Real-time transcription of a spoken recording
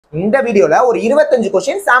இந்த வீடியோல ஒரு 25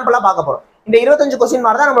 கொஸ்டின் சாம்பிளா பார்க்க போறோம். இந்த 25 கொஸ்டின்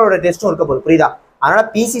மாதிரி தான் நம்மளோட டெஸ்ட்டும் இருக்க போகுது. புரியுதா? அதனால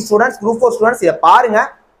பிசி ஸ்டூடெண்ட்ஸ், குரூப் 4 ஸ்டூடெண்ட்ஸ் இதை பாருங்க.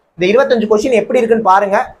 இந்த 25 கொஸ்டின் எப்படி இருக்குன்னு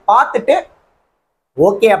பாருங்க. பார்த்துட்டு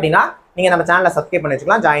ஓகே அப்படின்னா நீங்க நம்ம சேனலை சப்ஸ்கிரைப் பண்ணி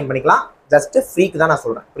வச்சுக்கலாம், ஜாயின் பண்ணிக்கலாம். ஜஸ்ட் ஃப்ரீக்கு தான் நான்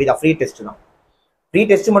சொல்றேன். புரியுதா? ஃப்ரீ டெஸ்ட் தான். ஃப்ரீ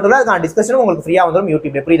டெஸ்ட் மட்டும் இல்லை, அதுக்கான டிஸ்கஷனும் உங்களுக்கு ஃப்ரீயா வந்துடும்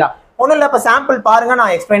யூடியூப்ல. புரியுதா? ஒன்றும் இல்லை, இப்போ சாம்பிள் பாருங்க,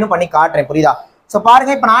 நான் எக்ஸ்பிளைனும் பண்ணி காட்டுறேன். புரியுதா? ஸோ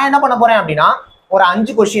பாருங்க, இப்போ நான் என்ன பண்ண போறேன் அப்படின்னா ஒரு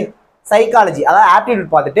 5 கொஸ்டின் சைக்காலஜி, அதாவது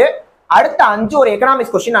ஆப்டிடியூட் பார்த்துட்டு அடுத்த 5 ஒரு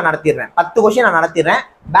எக்கனாமிக்ஸ் கொஸ்டின் நான் நடத்திடுறேன். 10 கொஸ்டின் நான் நடத்திடுறேன்.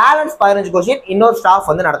 பேலன்ஸ் 15 கொஸ்டின் இன்னொரு ஸ்டாஃப்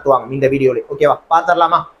வந்து நடத்துவாங்க இந்த வீடியோல. ஓகேவா?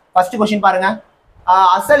 பார்த்துடலாமா? ஃபர்ஸ்ட் கொஸ்டின் பாருங்க.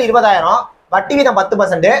 அசல் 20,000, வட்டி வீதம்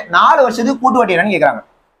 10%, 4 வருஷத்துக்கு கூட்டு வட்டி என்னன்னு கேட்கறாங்க.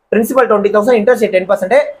 பிரின்சிபல் 20,000, இன்ட்ரெஸ்ட்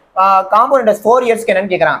 10%, காம்பவுண்ட் இன்ட்ரெஸ்ட் 4 இயர்ஸ்க்கு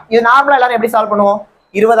என்னன்னு கேட்கறாங்க. இது நார்மலா எல்லாரும் எப்படி சால்வ் பண்ணுவோம்?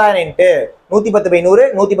 20,000 இன்ட்டு 110/100,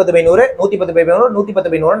 110/100, 110/100,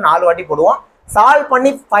 110/100 4 வாட்டி போடுவோம். சால்வ் பண்ணி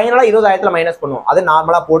ஃபைனலா 20,000 மைனஸ் பண்ணுவோம். அது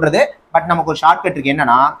நார்மலா போடுறது. பட் நமக்கு ஒரு ஷார்ட் கட் இருக்கு.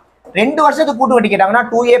 என்னன்னா 2 வருஷத்துக்கு கூட்டு வட்டி கேட்டாங்கன்னா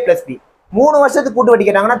 2a + b, 3 வருஷத்துக்கு கூட்டு வட்டி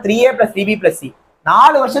கேட்டாங்கன்னா 3a + 3b + c,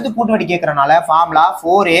 4 வருஷத்துக்கு கூட்டு வட்டி கேட்கறனால formula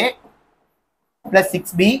 4a +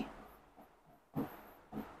 6b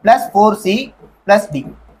 + 4c + d.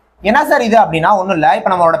 என்ன சார் இது அப்படின்னா ஒன்றும் இல்லை. இப்போ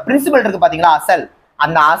நம்மளோட பிரின்சிபல் இருக்கு பாத்தீங்களா, அசல்.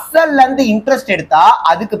 அந்த அசல்ல இருந்து இன்ட்ரெஸ்ட் எடுத்தா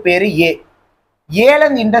அதுக்கு பேரு ஏ, ஏல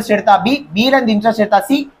இருந்து இன்ட்ரெஸ்ட் எடுத்தா பி, பில இருந்து இன்ட்ரெஸ்ட் எடுத்தா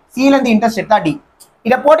சி, சில இருந்து இன்ட்ரெஸ்ட் எடுத்தா டி.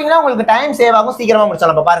 இதை போட்டீங்கன்னா உங்களுக்கு டைம் சேவ் ஆகும், சீக்கிரமா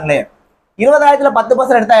முடிச்சலாம். இப்போ பாருங்களேன், 20,000ல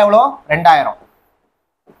 10% எடுத்தா எவ்வளோ? 2,000.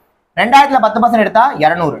 2,000ல 10% எடுத்தா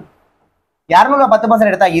 200. 200ல 10%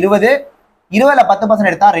 எடுத்தா 20. 20ல 10%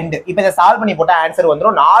 எடுத்தா 2. இப்போ இதை சால்வ் பண்ணி போட்டா ஆன்சர்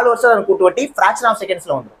வந்துடும். 4 வருஷம் கூட்டு வட்டி ஃபிராக்ஷன் ஆஃப்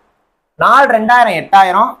செகண்ட்ஸ்ல வந்துடும். 4 2000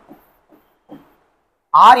 8000,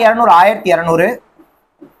 6 200 1200,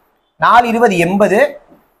 4 20 80,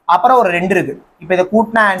 அப்புறம் ஒரு 2 இருக்கு. இப்போ இதை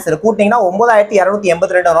கூட்டினா ஆன்சர் கூட்டிங்கன்னா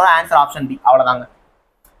 9282 வரும். Answer option B. அவ்வளவுதாங்க.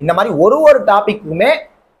 இந்த மாதிரி ஒரு டாபிக்குமே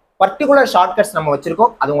பர்டிகுலர் ஷார்ட்கட்ஸ் நம்ம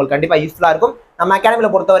வச்சிருக்கோம். அது உங்களுக்கு கண்டிப்பா யூஸ்ஃபுல்லா இருக்கும். நம்ம அகாடமியில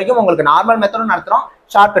பொறுத்த வரைக்கும் உங்களுக்கு நார்மல் மெத்தடும் நடத்துறோம்,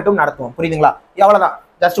 ஷார்ட்கட்டும் நடத்துவோம். புரியுதுங்களா? அவ்வளவுதான்,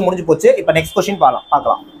 ஜஸ்ட் முடிஞ்சு போச்சு. இப்போ நெக்ஸ்ட் கொஸ்டின்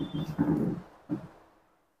பார்க்கலாம்.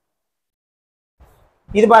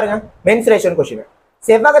 இது பாருங்க, மென்சுரேஷன் கொஸ்டின்.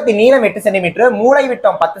 செவ்வகத்தின் நீளம் 8 சென்டிமீட்டர், மூளை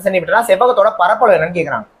விட்டம் 10 சென்டிமீட்டர், செவ்வகத்தோட பரப்பளவு என்னன்னு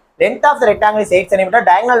கேட்கறாங்க. Length of the rectangle is 8 centimetre,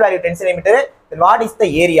 diagonal value 10 centimetre, what is the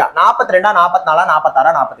area? 42, 44,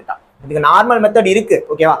 46, 48. இதுக்கு நார்மல் மெத்தட் இருக்கு.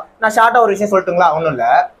 ஓகேவா? நான் ஷார்ட்டா ஒரு விஷயம் சொல்லட்டுங்களா? ஒன்றும்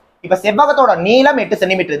இல்லை. இப்ப செவ்வகத்தோட நீளம் 8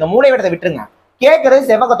 சென்டிமீட்டர், இந்த மூளை விட்டத்தை விட்டுருங்க. கேட்கறது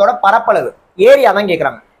செவ்வகத்தோட பரப்பளவு, ஏரியா தான்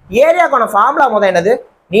கேட்கறாங்க. ஏரியாக்கான ஃபார்முலா முதல் என்னது?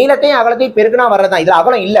 நீளத்தையும் அகலத்தையும் பெருக்குனா வர்றதுதான். இது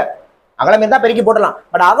அகலம் இல்ல, அகலம் இருந்தா பெருக்கி போடலாம்.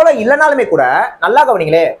 பட் அகலம் இல்லைனாலுமே கூட நல்லா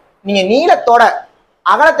கவனிங்களே, நீங்க நீளத்தோட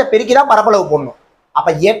அகலத்தை பெருக்கிதான் பரப்பளவு போடணும். அப்ப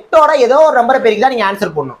 8ஓட ஏதோ ஒரு நம்பரை பெருக்கி தான் நீங்க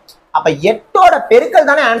ஆன்சர் போடணும். அப்ப 8ஓட பெருக்கல்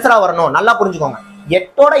தானே ஆன்சரா வரணும். நல்லா புரிஞ்சுக்கோங்க.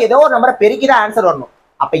 8ஓட ஏதோ ஒரு நம்பரை பெருக்கி தான் ஆன்சர் வரணும்.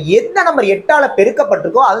 அப்ப எந்த நம்பர் 8ஆல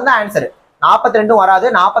பெருக்கப்பட்டிருக்கோ அதுதான் ஆன்சர். 42 வராது,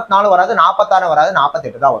 44 வராது, 46 வராது,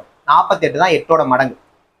 48 தான் வரும். 48 தான் 8ஓட மடங்கு.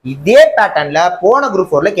 இதே பேட்டர்ன்ல போன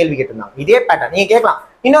குரூப் 4ல கேள்வி கேட்டிருந்தாங்க. இதே பேட்டர்ன் நீங்க கேட்கலாம்.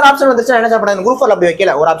 இன்னொரு ஆப்ஷன் வந்துச்சுன்னா என்ன சொல்றாங்க? குரூப் 4 அப்படி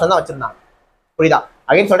வைக்கல, ஒரு ஆப்ஷன் தான் வச்சிருந்தாங்க. புரியுதா?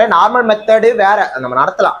 அகைன் சொல்றேன், நார்மல் மெத்தடு வேற, நம்ம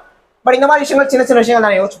நடத்தலாம். பட் இந்த மாதிரி விஷயங்கள் சின்ன விஷயங்கள்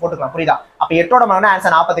நான் யோசிச்சு போட்டுக்கலாம். புரியுதா? அப்ப 8ஓட மடங்கு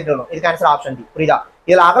ஆன்சர் 48 வரும். இதுக்கு ஆன்சர் ஆப்ஷன் டி. புரியுதா?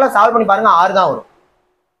 இதுல அகலம் சால்வ் பண்ணி பாருங்க, 6 தான் வரும்.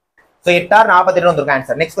 ஸோ 8 6 48 வந்திருக்கும்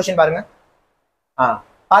ஆன்சர். நெக்ஸ்ட் கொஸ்டின் பாருங்க.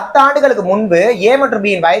 10 ஆண்டுகளுக்கு முன்பு ஏ மற்றும்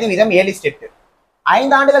பியின் வயது வீதம் 7:8.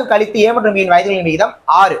 5 ஆண்டுகள் கழித்து ஏ மற்றும் பியின் வயதுகளின் விகிதம்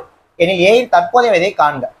 6 எனில் ஏயின் தற்போதைய வயதை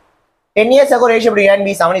காண்க. 10 years ago ratio between A and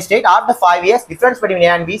B 7:8. After 5 years difference between A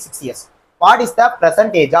and B 6 years. What is the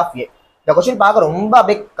present age of A? இந்த கொஸ்டின் பார்க்க ரொம்ப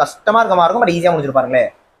அப்படியே கஷ்டமா இருக்க மாதிரி இருக்கும், பட் ஈஸியா முடிஞ்சிருப்பாருங்களே.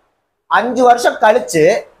 5 வருஷம் கழிச்சு,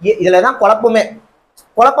 இதுலதான்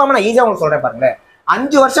குழப்பமா நான் ஈஸியா உங்களுக்கு சொல்றேன் பாருங்களேன்.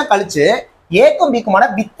 5 வருஷம் கழிச்சு ஏக்கும் பிக்குமான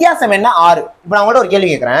வித்தியாசம் என்ன? 6. இப்ப நான் உங்கள்ட்ட ஒரு கேள்வி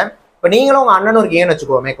கேட்கிறேன். இப்ப நீங்களும் உங்க அண்ணனும் இருக்கீங்கன்னு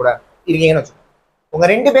வச்சுக்கோமே, கூட இருக்கீங்கன்னு வச்சுக்கோ, உங்க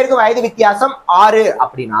 2 பேருக்கும் வயது வித்தியாசம் 6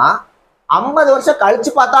 அப்படின்னா 50 வருஷம்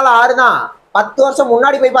கழிச்சு பார்த்தாலும் 6 தான், 10 வருஷம்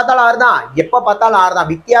முன்னாடி போய் பார்த்தாலும் 6 தான், எப்ப பார்த்தாலும் 6 தான்.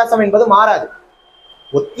 வித்தியாசம் என்பது மாறாது.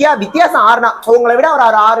 வித்தியாசம் 6 தான். உங்களை விட ஒரு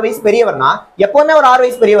 6 வயசு பெரியவர்னா எப்பவுமே ஒரு 6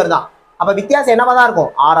 வயசு பெரியவர் தான். அப்ப வித்தியாசம் என்னவா தான்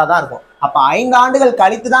இருக்கும்? 6 தான் இருக்கும். அப்ப 5 ஆண்டுகள்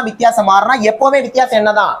கழித்து தான் வித்தியாசம் மாறினா எப்பவுமே வித்தியாசம்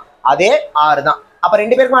என்னதான்? அதே 6 தான். அப்ப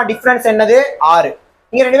 2 பேருக்கும் டிஃபரன்ஸ் என்னது? 6.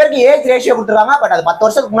 நீங்க 2 பேருக்கு ஏஜ் ரேஷியோ கொடுத்துருக்காங்க, பட் அது 10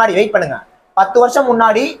 வருஷத்துக்கு முன்னாடி. வெயிட் பண்ணுங்க. 10 வருஷம்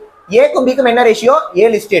முன்னாடி ஏக்கும் பிக்கும் என்ன ரேஷியோ?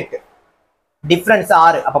 7:8. டிஃபரன்ஸ்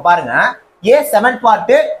 6. அப்ப பாருங்க, ஏ 7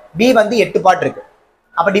 பார்ட், பி வந்து 8 பார்ட் இருக்கு.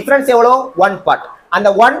 அப்ப டிஃபரன்ஸ் எவ்வளோ? 1 பார்ட். அந்த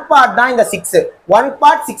 1 பார்ட் தான் இந்த 6. 1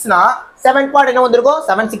 பார்ட் 6னா 7 பார்ட் என்ன வந்திருக்கும்?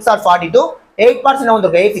 7 6 are 42. 8 பார்ட்ஸ் என்ன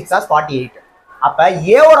வந்திருக்கும்? 8 6 are 48. அப்ப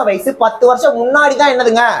ஏவோட வயசு 10 வருஷம் முன்னாடி தான்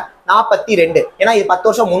என்னதுங்க? 42. ஏன்னா இது 10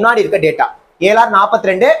 வருஷம் முன்னாடி இருக்க டேட்டா. 7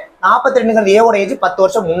 42. 42ங்கிறது ஏவோட ஏஜ் 10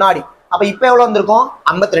 வருஷம் முன்னாடி. அப்ப இப்ப எவ்வளவு வந்திருக்கும்?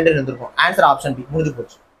 52 இருந்திருக்கும். Answer option B. முடிஞ்சு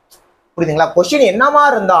போச்சு. புரியுதுங்களா? கொஸ்டின் என்னமா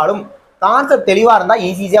இருந்தாலும் கான்செப்ட் தெளிவா இருந்தா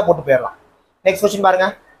ஈஸியா போட்டு போயிடலாம். நெக்ஸ்ட் கொஸ்டின் பாருங்க.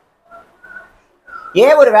 ஏ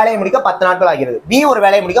ஒரு வேலையை முடிக்க 10 நாட்கள் ஆகிறது, பி ஒரு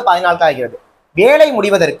வேலையை முடிக்க 10 நாட்கள் ஆகிறது. வேலை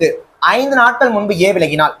முடிவதற்கு 5 நாட்கள் முன்பு ஏ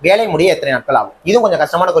விலகினால் வேலை முடிய எத்தனை நாட்கள் ஆகும்? இதுவும் கொஞ்சம்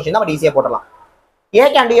கஷ்டமான கொஸ்டின் தான், பட் ஈஸியா போடலாம். A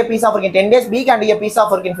can do a piece of work in 10 days, B can do a piece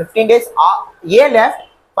of work in 15 days. A left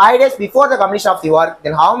 5 days before the completion of the work,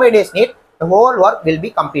 then how many days need the whole work will be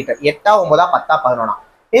completed? 8 9 10 11.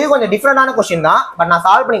 இது கொஞ்சம் டிஃபரெண்டான question தான், but நான்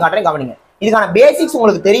solve பண்ணி காட்டுறேன், கவனிங்க. இதுக்கான basics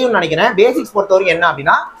உங்களுக்கு தெரியும்னு நினைக்கிறேன். பேசிக்ஸ் பொறுத்தவரைக்கும் என்ன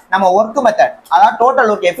அப்படின்னா, நம்ம ஒர்க் மெத்தட், அதாவது டோட்டல்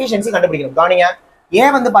ஒர்க் எஃபிஷியன்சி கண்டுபிடிக்கணும். கவனிங்க, ஏ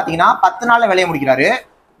வந்து பாத்தீங்கன்னா 10 நாள்ல வேலையை முடிக்கிறாரு,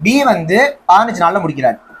 பி வந்து 15 நாள்ல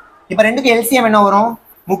முடிக்கிறாரு. இப்ப ரெண்டுக்கு எல்சிஎம் என்ன வரும்?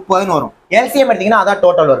 30ன்னு வரும். எல்சிஎம் எடுத்தீங்கன்னா அதான்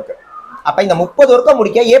டோட்டல் ஒர்க். அப்ப இந்த 30 ஒர்க்கை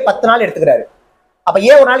முடிக்க ஏ 10 நாள் எடுத்துக்கிறாரு. அப்ப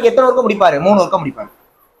ஏ ஒரு நாளைக்கு எத்தனை ஒர்க்க முடிப்பாரு? 3 ஒர்க்க முடிப்பாரு.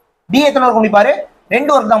 பி எத்தனை ஒர்க்க முடிப்பாரு?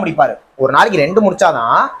 2 ஒர்க் தான் முடிப்பாரு. ஒரு நாளைக்கு 2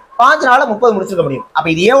 முடிச்சாதான் 5 நாள்ல 30 முடிச்சிருக்க முடியும். அப்ப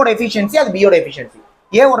இது ஏவோட எஃபிஷியன்சி, அது பியோட எஃபிஷியன்சி.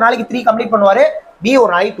 ஏ ஒரு நாளைக்கு 3 கம்ப்ளீட் பண்ணுவாரு, பி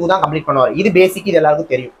ஒரு நாளைக்கு 2 தான் கம்ப்ளீட் பண்ணுவாரு. இது பேசிக், இது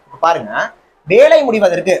எல்லாருக்கும் தெரியும். பாருங்க, வேலை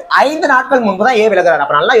முடிவதற்கு 5 நாட்கள் முன்பு தான் ஏ விலகுறாரு.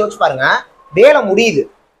 அப்ப நல்லா யோசிச்சு பாருங்க, வேலை முடியுது,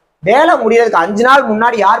 வேலை முடியறதுக்கு 5 நாள்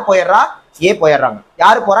முன்னாடி யார் போயிடுறா? ஏ போயிடுறாங்க.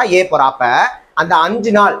 யாரு போறா? ஏ போறா. அப்ப அந்த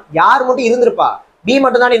 5 நாள் யார் மட்டும் இருந்திருப்பா? பி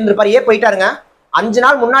மட்டும் தான் இருந்திருப்பாரு. ஏ போயிட்டாருங்க. 5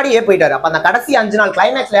 நாள் முன்னாடி ஏ போயிட்டாரு. அப்ப அந்த கடைசி 5 நாள்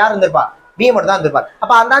கிளைமேக்ஸ்ல யார் இருந்திருப்பா? பி மட்டும் தான் இருந்திருப்பாரு.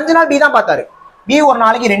 அப்ப அந்த 5 நாள் பி தான் பார்த்தாரு. பி ஒரு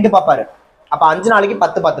நாளைக்கு 2 பார்ப்பாரு. அப்ப 5 நாளைக்கு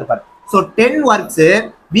 10 பார்த்திருப்பாரு. ஸோ 10 ஒர்க்ஸ்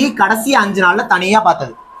பி கடைசி 5 நாள்ல தனியா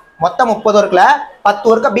பார்த்தது. மொத்தம் 30 ஒர்க்ல 10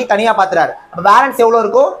 ஒர்க்க பி தனியா பார்த்துறாரு. அப்ப பேலன்ஸ் எவ்வளவு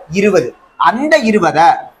இருக்கும்? 20. அந்த 20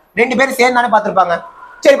 2 பேரும் சேர்ந்து தானே பார்த்திருப்பாங்க.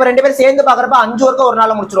 சரி, இப்ப 2 பேரும் சேர்ந்து பாக்குறப்ப 5 ஒர்க்க ஒரு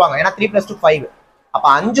நாள்ல முடிச்சிருவாங்க. ஏன்னா 3 + 2 5. அப்ப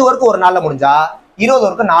 5 ஒர்க்கு ஒரு நாள்ல முடிஞ்சா 20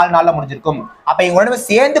 ஒர்க்கு 4 நாள்ல முடிஞ்சிருக்கும். அப்ப இவங்க 2 பேரும்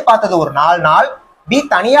சேர்ந்து பார்த்தது ஒரு 4 நாள், பி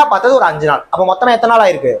தனியா பார்த்தது ஒரு 5 நாள். அப்ப மொத்தமா எத்தனை நாள்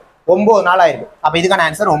ஆயிருக்கு? 9 நாள் ஆயிருக்கு. அப்ப இதுக்கான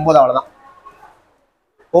ஆன்சர் 9. அவ்வளவுதான்.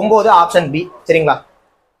 9 ஆப்ஷன் பி. சரிங்களா?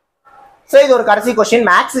 சோ இது ஒரு கடைசி கொஸ்டின்,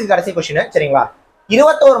 மேக்ஸுக்கு கடைசி கொஸ்டின். சரிங்களா?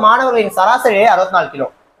 21 மாணவர்களின் சராசரி எடை 64 கிலோ.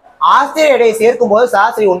 ஆசிரியர் எடையை சேர்க்கும் போது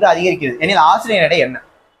சராசரி ஒன்று அதிகரிக்கிறது. எனில் ஆசிரியர் எடை என்ன?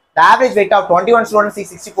 The average weight of 21 students is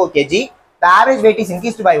 64 kg. The average weight is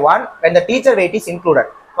increased by 1 when the teacher weight is included.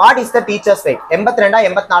 What is the teacher's weight? 82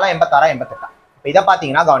 84 86 88. இப்போ இதை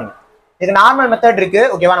பார்த்தீங்கன்னா கவனிங்க, இதுக்கு நார்மல் மெத்தட் இருக்கு.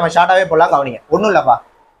 ஓகேவா? நம்ம ஷார்ட்டாவே போடலாம். கவனிங்க, ஒன்றும் இல்லப்பா.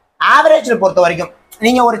 ஆவரேஜ்ல பொறுத்த வரைக்கும்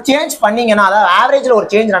நீங்க ஒரு சேஞ்ச் பண்ணீங்கன்னா, அதாவது ஆவரேஜ்ல ஒரு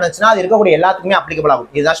சேஞ்ச் நடந்துச்சுன்னா அது இருக்கக்கூடிய எல்லாத்துக்குமே அப்ளிகபிள் ஆகும்.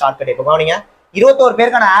 இதுதான் ஷார்ட்கட். இப்போ கவனிங்க, 21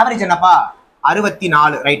 பேருக்கான ஆவரேஜ் என்னப்பா?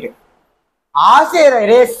 64. ரைட்டு.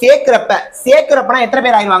 ஆசிரியரே சேர்க்கிறப்பனா எத்தனை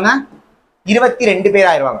பேர் ஆயிடுவாங்க? 22 பேர்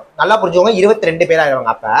ஆயிடுவாங்க. நல்லா புரிஞ்சுக்கோங்க, 22 பேர்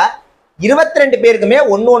ஆயிடுவாங்க. அப்ப 22 பேருக்குமே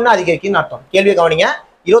ஒன்னு அதிகரிக்குன்னு அர்த்தம். கேள்வி கவனிங்க,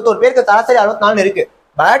 21 பேருக்கு சராசரி 64 இருக்கு.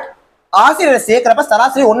 பட் ஆசிரியரை சேர்க்கிறப்ப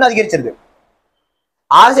சராசரி 1 அதிகரிச்சிருக்கு.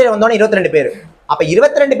 ஆசிரியர் வந்தோடனே 22 பேர். அப்ப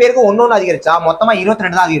 22 பேருக்கு ஒன்னு அதிகரிச்சா மொத்தமா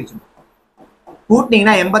 22 தான் அதிகரிச்சு.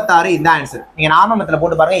 கூட்டினீங்கன்னா 86. இந்த ஆன்சர் நீங்க நார்மல் மெத்தட்ல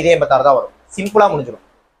போட்டு பாருங்க, இதே 86 தான் வரும். சிம்பிளா முடிஞ்சிடும்.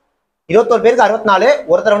 21 பேருக்கு 64,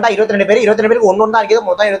 ஒருத்தர் வந்தா 22 பேர், 22 பேருக்கு ஒன்னு தான் இருக்குது,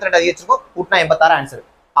 மொத்தம் 22 அதிகரிச்சிருக்கும். கூட்டினா 86 ஆன்சர்.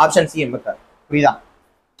 Option C 86. புரியுதா?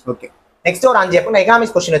 ஓகே. நெக்ஸ்ட் ஒரு 5 எப்போ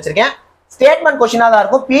எக்கனாமிக்ஸ் கொஸ்டின் வச்சிருக்கேன். ஸ்டேட்மெண்ட் கொஸ்டினா தான்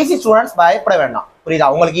இருக்கும். பிசி ஸ்டூடெண்ட்ஸ் பயப்பட வேண்டாம். புரியுதா?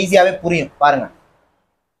 உங்களுக்கு ஈஸியாவே புரியும். பாருங்க,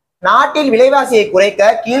 நாட்டில் விலைவாசியை குறைக்க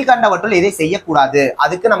கீழ்கண்டவற்றுள் இதை செய்யக்கூடாது.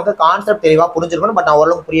 அதுக்கு நமக்கு கான்செப்ட் தெளிவா புரிஞ்சிருக்கணும். பட் நான்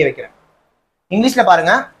ஓரளவுக்கு புரிய வைக்கிறேன். இங்கிலீஷ்ல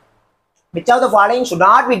பாருங்க, which of the following should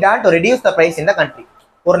not be done to reduce the price in the country?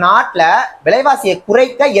 ஒரு நாட்டுல விலைவாசியை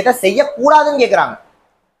குறைக்க எதை செய்யக்கூடாதுன்னு கேட்கிறாங்க.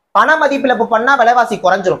 பண மதிப்பிழப்பு பண்ணா விலைவாசி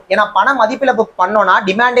குறைஞ்சிரும். ஏன்னா பண மதிப்பிழப்பு பண்ணோம்னா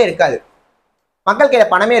டிமாண்டே இருக்காது, மக்கள் கையில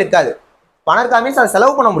பணமே இருக்காது. பணம் இருக்கா மீன்ஸ் அதை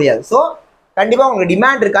செலவு பண்ண முடியாது. ஸோ கண்டிப்பா உங்களுக்கு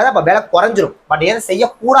டிமாண்ட் இருக்காது, அப்ப விலை குறைஞ்சிரும். பட் எதை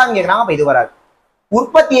செய்யக்கூடாதுன்னு கேட்கறாங்க. அப்ப இது வராது.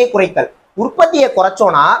 உற்பத்தியை குறைத்தல், உற்பத்தியை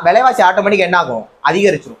குறைச்சோம்னா விலைவாசி ஆட்டோமேட்டிக் என்ன ஆகும்?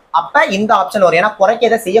 அதிகரிச்சிடும். அப்ப இந்த ஆப்ஷன் வரும். ஏன்னா குறைக்க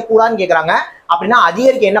எதை செய்யக்கூடாதுன்னு கேட்கறாங்க. அப்படின்னா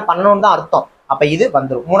அதிகரிக்க என்ன பண்ணணும்னு தான் அர்த்தம். அப்ப இது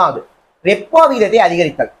வந்துடும். 3வது, ரெப்போ விகிதத்தை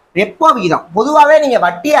அதிகரித்தல். ரெப்போ விகிதம் பொதுவாகவே நீங்க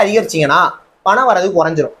வட்டியை அதிகரிச்சீங்கன்னா பணம் வரது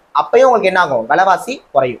குறைஞ்சிரும். அப்பயும் உங்களுக்கு என்ன ஆகும்? விலைவாசி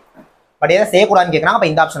குறையும். பட் எதை செய்யக்கூடாதுன்னு கேட்கறாங்க. அப்ப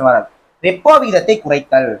இந்த ஆப்ஷன் வராது. ரெப்போ விகிதத்தை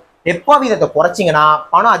குறைத்தல். ரெப்போ விகிதத்தை குறைச்சிங்கன்னா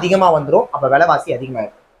பணம் அதிகமா வந்துடும். அப்ப விலைவாசி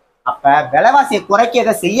அதிகமாயிடும். அப்ப விலைவாசியை குறைக்க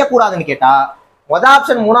எதை செய்யக்கூடாதுன்னு கேட்டா மொதல்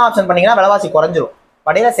ஆப்ஷன் 3ஆம் ஆப்ஷன் பண்ணீங்கன்னா விலைவாசி குறைஞ்சிரும்.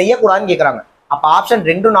 பட் எதை செய்யக்கூடாதுன்னு கேட்கறாங்க. அப்ப ஆப்ஷன்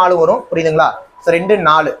 2 4 வரும். புரியுதுங்களா? ஸோ 2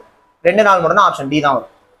 4 மட்டும் ஆப்ஷன் டி தான்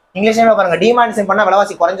வரும். இங்கிலீஷ்ல பாருங்க, டிமாண்டேஷன் பண்ணா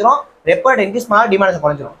விலைவாசி குறைஞ்சிரும், ரெப்போ ரேட் இன்க்ரீஸ் பண்ணா டிமாண்டேஷன்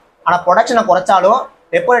குறைஞ்சிரும். ஆனா ப்ரொடக்ஷனை குறைச்சாலும்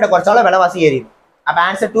ரெப்போ ரேட்டை குறைச்சாலும் விலைவாசி ஏறிடும். அப்ப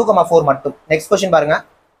ஆன்சர் 2,4 மட்டும். நெக்ஸ்ட் கொஸ்டின் பாருங்க,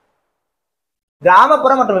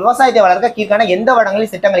 கிராமப்புற மற்றும் விவசாயத்தை வளர்க்க கீழ்கான எந்த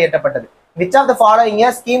வருடங்களில் திட்டங்கள் இயற்றப்பட்டது? Which of the following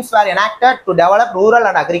years schemes were enacted to develop rural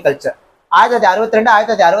and agriculture? 1962,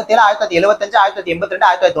 1967, 1975,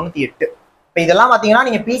 1982, 1998. இப்போ இதெல்லாம் பாத்தீங்கன்னா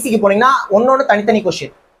நீங்க பிசிக்கு போனீங்கன்னா ஒன்னொன்னு தனித்தனி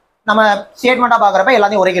கொஸ்டின். நம்ம ஸ்டேட்மெண்டா பாக்குறப்ப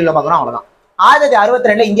எல்லாத்தையும் ஒரே கேள்வியில பாக்குறோம். அவ்வளவுதான்.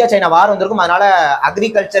 1962 இந்தியா சைனா வார் வந்திருக்கும். அதனால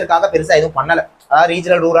அக்ரிகல்ச்சருக்காக பெருசா எதுவும் பண்ணல. அதாவது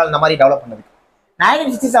ரீஜனல் ரூரல் இந்த மாதிரி டெவலப் பண்ணது.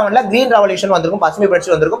 1967 கிரீன் ரெவல்யூஷன் வந்திருக்கும், பசுமை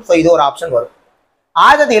புரட்சி வந்திருக்கும். ஸோ இது ஒரு ஆப்ஷன் வரும்.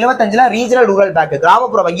 1975 ரீஜனல் ரூரல் பேங்க்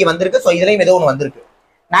கிராமப்புற வங்கி வந்திருக்கு. ஸோ இதுலயும் ஏதோ ஒன்று வந்திருக்கு.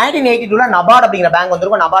 1982 நபார்ட் அப்படிங்கிற பேங்க்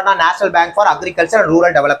வந்திருக்கும். நபார்ட்னா national bank for agriculture and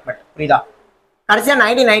rural development. புரியுதா? கடைசியா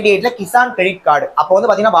 1998 கிசான் கிரெடிட் கார்டு. அப்போ வந்து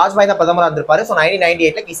பாத்தீங்கன்னா வாஜ்பாய் தான் பிரதமராக இருந்திருப்பாரு. ஸோ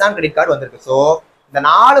 1998 கிசான் கிரெடிட் கார்டு வந்திருக்கு. ஸோ இந்த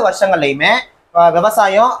 4 வருஷங்கள்லையுமே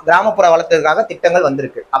விவசாயம் கிராமப்புற வளர்த்ததுக்காக திட்டங்கள்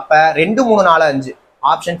வந்திருக்கு. அப்ப 2, 3, 4, 5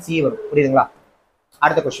 ஆப்ஷன் சி வரும். புரியுதுங்களா?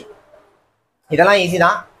 அடுத்த கொஸ்டின், இதெல்லாம் ஈஸி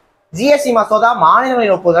தான். ஜிஎஸ்டி மசோதா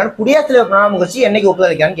மாநிலங்களின் ஒப்புதல் குடியரசுத் தலைவர் பிரணாப் முகர்ஜி என்னைக்கு ஒப்புதல்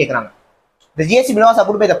அளிக்கிறான்னு கேட்கறாங்க. The GST bill was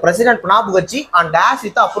approved by the President Pranab Mukherjee on dash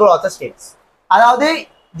with the approval of the states. அதாவது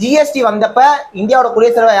ஜிஎஸ்டி வந்தப்ப இந்தியாவோட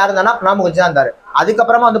குடியரசுத் தலைவர் யார் இருந்தாருன்னா பிரணாப் முகர்ஜி தான் இருந்தாரு.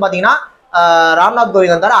 அதுக்கப்புறமா வந்து பாத்தீங்கன்னா ராம்நாத்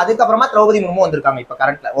கோவிந்த் வந்தாரு. அதுக்கப்புறமா திரௌபதி முர்மு வந்திருக்காங்க இப்ப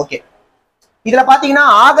கரண்ட்ல. ஓகே, இதுல பாத்தீங்கன்னா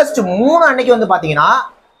ஆகஸ்ட் 3 அன்னைக்கு வந்து பாத்தீங்கன்னா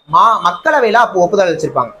மக்களவையில அப்போ ஒப்புதல்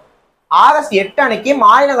அளிச்சிருப்பாங்க. ஆகஸ்ட் 8 அன்னைக்கு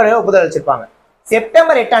மாநிலங்களவையில ஒப்புதல் அளிச்சிருப்பாங்க.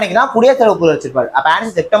 செப்டம்பர் 8 அன்னைக்கு தான் குடியரசுத் தலைவர் ஒப்புதல் அளிச்சிருப்பாரு. அப்ப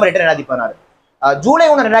ஆன்சர் செப்டம்பர் 8, 2016. ஜூலை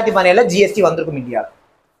 1, 2017 ஜிஎஸ்டி வந்திருக்கும் இந்தியாவில்.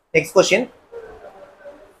 நெக்ஸ்ட் கொஸ்டின்,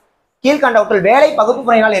 கீழ்கண்டவற்றில் வேலை பகுப்பு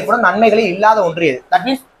முறையினால் ஏற்படும் நன்மைகளில் இல்லாத ஒன்று எது? தட்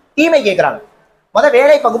மீன்ஸ் தீமை கேட்கறாங்க.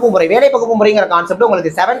 வேலை பகுப்பு முறை. வேலை பகுப்பு முறைங்கிற கான்செப்ட்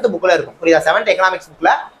உங்களுக்கு 7th புக்ல இருக்கும். புரியுதா? 7th எக்கனாமிக்ஸ்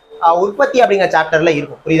புக்ல உற்பத்தி அப்படிங்கிற சாப்டர்ல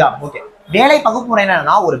இருக்கும். புரியுதா? ஓகே, வேலை பகுப்பு முறை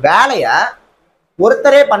என்னன்னா ஒரு வேலைய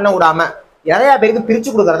ஒருத்தரே பண்ண விடாம நிறைய பேருக்கு பிரிச்சு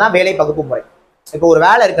கொடுக்கறதா வேலை பகுப்பு முறை. இப்போ ஒரு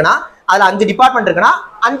வேலை இருக்குன்னா அதுல 5 டிபார்ட்மெண்ட் இருக்குன்னா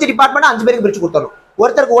 5 டிபார்ட்மெண்ட் 5 பேருக்கு பிரிச்சு கொடுத்தணும்.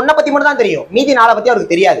 ஒருத்தருக்கு ஒன்ன பத்தி மட்டும் தான் தெரியும், மீதி 4 பத்தி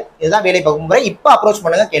அவருக்கு தெரியாது. இதுதான் வேலை பகுப்பு முறை. இப்ப அப்ரோச்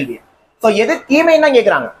பண்ணுங்க கேள்வி. ஸோ எது தீமைன்னு தான்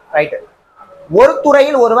கேட்கறாங்க. ரைட்டு, ஒரு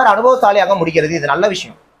துறையில் ஒருவர் அனுபவசாலியாக முடிக்கிறது, இது நல்ல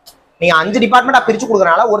விஷயம். நீங்க 5 டிபார்ட்மெண்டா பிரிச்சு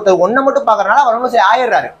கொடுக்கறனால ஒருத்தர் ஒன்ன மட்டும் பாக்குறதுனால அவர் அனுபவசாலி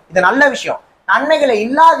ஆயிடுறாரு, இது நல்ல விஷயம். நன்மைகளை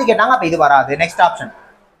இல்லாது கேட்டாங்க, அப்ப இது வராது. நெக்ஸ்ட் ஆப்ஷன்,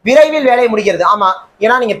 விரைவில் வேலையை முடிக்கிறது. ஆமா,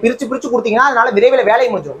 ஏன்னா நீங்க பிரிச்சு கொடுத்தீங்கன்னா அதனால விரைவில் வேலையை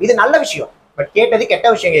முடிச்சிடும், இது நல்ல விஷயம். பட் கேட்டது கெட்ட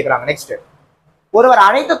விஷயம் கேட்கறாங்க. நெக்ஸ்ட், ஒருவர்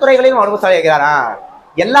அனைத்து துறைகளையும் அனுபவசாலி ஆகிறாரா?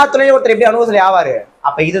 எல்லா துறையிலும் ஒருத்தர் எப்படி அனுபவசாலி ஆவாரு?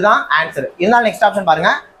 அப்ப இதுதான் ஆன்சர். இருந்தாலும் நெக்ஸ்ட் ஆப்ஷன் பாருங்க,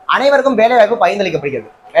 அனைவருக்கும் வேலை வாய்ப்பு பகிர்ந்தளிக்கப்படுகிறது.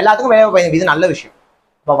 எல்லாத்துக்கும் வேலை வாய்ப்பு, இது நல்ல விஷயம்.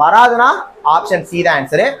 இப்ப வராதுன்னா ஆப்ஷன் சி தான்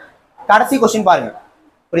ஆன்சரு. கடைசி கொஸ்டின் பாருங்க,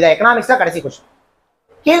 புரியுதா? எக்கனாமிக்ஸ்ல கடைசி கொஸ்டின்,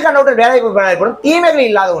 கீழ்கண்டவற்றில் வேலை வாய்ப்பு ஏற்படும் தீமைகள்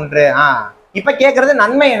இல்லாத ஒன்று. இப்ப கேட்கறது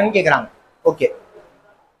நன்மை என்னன்னு கேட்கறாங்க. ஓகே,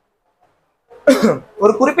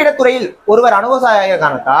 ஒரு குறிப்பிட்ட துறையில் ஒருவர் அனுபவசாலியாக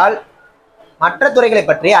காரணத்தால் மற்ற துறைகளை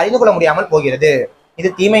பற்றி அறிந்து கொள்ள முடியாமல் போகிறது. இது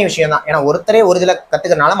தீமை விஷயம் தான். ஏன்னா ஒருத்தரே ஒரு இதுல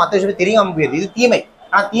கத்துக்கிறதுனால மற்ற விஷயத்தை தெரியாம போயிருது, இது தீமை.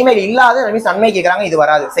 ஆனா தீமையில் இல்லாத நன்மை கேட்கறாங்க, இது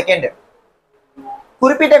வராது. செகண்ட்,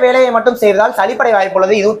 குறிப்பிட்ட வேலையை மட்டும் செய்வதால் சளிப்படை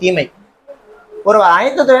வாய்ப்புள்ளது, இதுவும் தீமை. ஒருவர்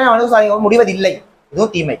அனைத்து துறையிலும் அனுபவசாலியாக முடிவதில்லை,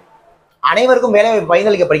 இதுவும் தீமை. அனைவருக்கும் வேலை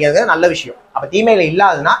பகிர்ந்தளிக்கப்படுகிறது, நல்ல விஷயம். அப்ப தீமையில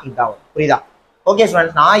இல்லாதுன்னா இதுதான். புரியுதா? ஓகே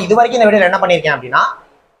ஸ்டூடெண்ட்ஸ், நான் இது வரைக்கும் இந்த வீடியோல என்ன பண்ணியிருக்கேன் அப்படின்னா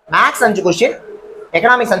மேக்ஸ் 5 கொஸ்டின்,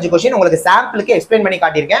 எக்கனாமிக்ஸ் 5 கொஸ்டின் உங்களுக்கு சாம்பிளுக்கு எக்ஸ்பிளைன் பண்ணி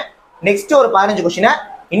காட்டியிருக்கேன். நெக்ஸ்ட் ஒரு 15 கொஸ்டினை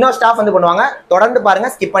இன்னொரு ஸ்டாஃப் வந்து பண்ணுவாங்க. தொடர்ந்து பாருங்க,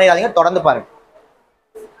 ஸ்கிப் பண்ணிடாதீங்க, தொடர்ந்து பாருங்க.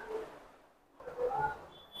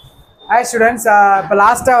 ஹாய் ஸ்டூடெண்ட்ஸ், இப்போ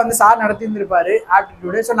லாஸ்ட்டாக வந்து சார் நடத்தியிருந்திருப்பாரு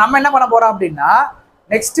ஆப்டிடியூடு. ஸோ நம்ம என்ன பண்ண போகிறோம் அப்படின்னா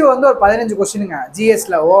நெக்ஸ்ட்டு வந்து ஒரு 15 கொஸ்டினுங்க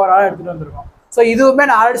ஜிஎஸ்ல ஓவரால் எடுத்துகிட்டு வந்திருக்கோம். ஸோ இதுவுமே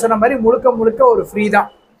நான் ஆல்ரெடி சொன்ன மாதிரி முழுக்க ஒரு ஃப்ரீ தான்.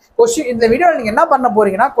 கொஸ்டின் இந்த வீடியோவில் நீங்கள் என்ன பண்ண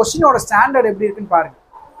போறீங்கன்னா கொஸ்டினோட ஸ்டாண்டர்ட் எப்படி இருக்குன்னு பாருங்க.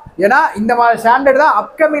 ஏன்னா இந்த மாதிரி ஸ்டாண்டர்ட் தான்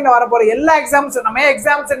அப்கமிங்கில் வரப்போகிற எல்லா எக்ஸாம்ஸ். நம்ம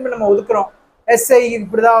எக்ஸாம்ஸ் நம்ம ஒதுக்குறோம், எஸ்ஐ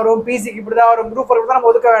இப்படி தான் வரும், பிசிக்கு இப்படி தான் வரும், குரூப் தான் நம்ம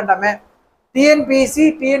ஒதுக்க வேண்டாமே. டிஎன்பிசி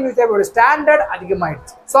டிஎன்பிசியோட ஸ்டாண்டர்ட்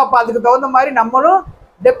அதிகமாகிடுச்சு. ஸோ அப்போ அதுக்கு தகுந்த மாதிரி நம்மளும்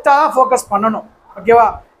டெப்த்தாக தான் ஃபோக்கஸ் பண்ணணும். ஓகேவா?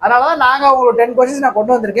 அதனால தான் நாங்கள் உங்களுக்கு 10 கொஸ்டின்ஸ் நான்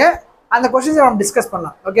கொண்டு வந்திருக்கேன். அந்த கொஸ்டின்ஸை நம்ம டிஸ்கஸ்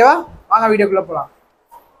பண்ணலாம். ஓகேவா? வாங்க வீடியோக்குள்ளே போகலாம்.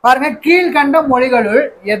 பாருங்க, கீழ்கண்ட மொழிகளுள்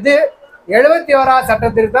எது 71வது சட்ட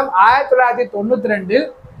திருத்தம் 1992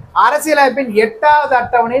 அரசியலமைப்பின் 8வது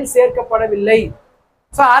அட்டவணையில் சேர்க்கப்படவில்லை?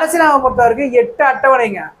 ஸோ அரசியலமைப்பை பொறுத்த வரைக்கும் 8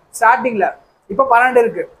 அட்டவணைங்க ஸ்டார்டிங்ல, இப்போ 12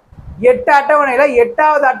 இருக்கு. 8 அட்டவணையில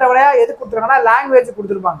 8வது அட்டவணையா எது கொடுத்துருக்காங்கன்னா லாங்குவேஜ்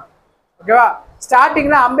கொடுத்துருப்பாங்க. ஓகேவா?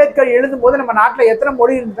 ஸ்டார்டிங்ல அம்பேத்கர் எழுதும் போது நம்ம நாட்டில் எத்தனை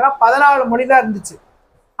மொழி இருந்துச்சுன்னா 14 மொழி தான் இருந்துச்சு.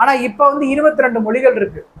 ஆனா இப்போ வந்து 22 மொழிகள்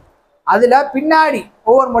இருக்கு. அதுல பின்னாடி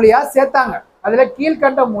ஒவ்வொரு மொழியா சேர்த்தாங்க. அதுல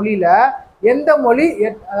கீழ்கண்ட மொழியில எந்த மொழி,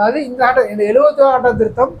 அதாவது இந்த 71வது சட்ட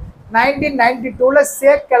திருத்தம் 1992ல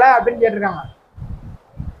சேர்க்கல அப்படின்னு கேட்டிருக்காங்க.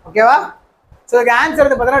 ஓகேவா? ஸோ அதுக்கு ஆன்சர்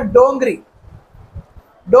வந்து பார்த்தீங்கன்னா டோங்கிரி.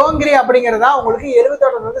 டோங்கிரி அப்படிங்கிறதா உங்களுக்கு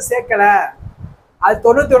 71 வந்து சேர்க்கல, அது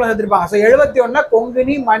 91 சேர்த்திருப்பாங்க. ஸோ 71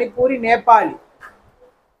 கொங்கினி, மணிப்பூரி, நேபாளி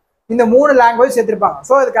இந்த 3 லாங்குவேஜ் சேர்த்திருப்பாங்க.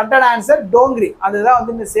 ஸோ அது கரெக்டான ஆன்சர் டோங்கிரி. அதுதான்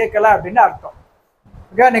வந்து இந்த சேர்க்கல அப்படின்னு அர்த்தம்.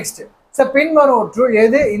 Okay, next. ஸோ பின்வருவற்றுள்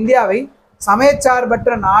எது இந்தியாவை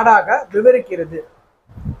சமயச்சார்பற்ற நாடாக விவரிக்கிறது?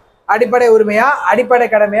 அடிப்படை உரிமையா, அடிப்படை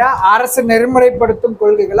கடமையா, அரசு நெறிமுறைப்படுத்தும்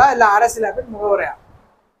கொள்கைகளா, இல்ல அரசியலமைப்பின் முகவரையா?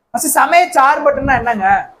 சமய சார்பற்றுன்னா என்னங்க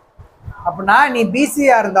அப்படின்னா, நீ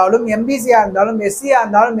பிசியா இருந்தாலும், எம்பிசியா இருந்தாலும், எஸ்சியா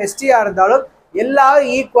இருந்தாலும், எஸ்டியா இருந்தாலும் எல்லாரும்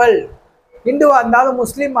ஈக்குவல். இந்துவா இருந்தாலும்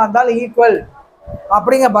முஸ்லீமா இருந்தாலும் ஈக்குவல்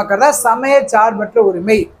அப்படிங்க பார்க்கறதா சமய சார்பற்ற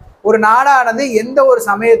உரிமை. ஒரு நாடானது எந்த ஒரு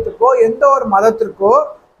சமயத்துக்கோ எந்த ஒரு மதத்திற்கோ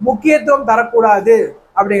முக்கியத்துவம் தரக்கூடாது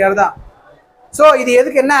அப்படிங்கிறதுதான். ஸோ இது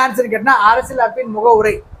எதுக்கு என்ன ஆன்சர் கேட்டா அரசியலமைப்பின்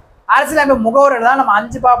முகவுரை. அரசியலமைப்பு முகவுரை தான் நம்ம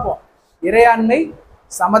 5 பார்ப்போம். இறையாண்மை,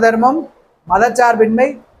 சமதர்மம், மதச்சார்பின்மை,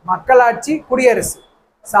 மக்களாட்சி, குடியரசு,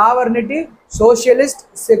 சாவர்னிட்டி, சோசியலிஸ்ட்,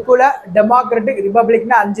 செக்குலர், டெமோக்ராட்டிக்,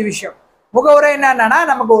 ரிபப்ளிக்னு 5 விஷயம். முகவுரை என்னன்னா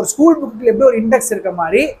நமக்கு ஒரு ஸ்கூல் புக்கில் எப்படி ஒரு இண்டெக்ஸ் இருக்க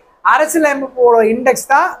மாதிரி அரசியலமைப்போட இண்டெக்ஸ்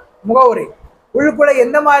தான் முகவுரை. உள்ளுக்குள்ள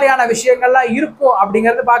எந்த மாதிரியான விஷயங்கள்லாம் இருக்கும்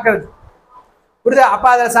அப்படிங்கிறது பார்க்கறது புரியுதா. அப்ப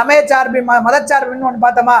அதில் சமயச்சார்பின்மை மதச்சார்பின்மை ஒன்று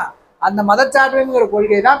பார்த்தோமா, அந்த மதச்சார்பின்மைங்கிற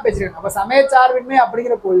கொள்கை தான் பேசிருக்காங்க. அப்ப சமயச்சார்பின்மை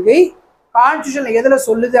அப்படிங்கிற கொள்கை கான்ஸ்டியூஷன்ல எதுல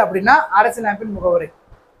சொல்லுது அப்படின்னா அரசியலமைப்பின் முகவுரை.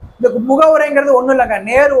 இந்த முகவுரைங்கிறது ஒண்ணும் இல்லைங்க,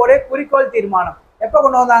 நேருவோட குறிக்கோள் தீர்மானம். எப்ப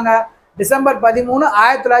கொண்டு வந்தாங்க? டிசம்பர் 13,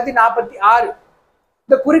 1946.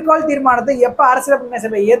 இந்த குறிக்கோள் தீர்மானத்தை எப்ப அரசியலமைப்பு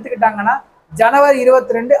சபை ஏத்துக்கிட்டாங்கன்னா ஜனவரி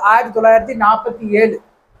 22, 1947.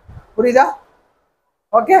 புரியுதா?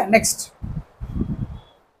 Okay, next.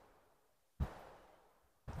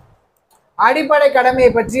 அடிப்படை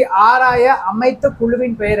கடமையை பற்றி ஆராய அமைத்த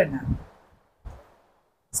குழுவின் பெயர் என்ன?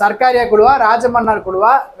 சர்க்காரியா குழுவா, ராஜமன்னார்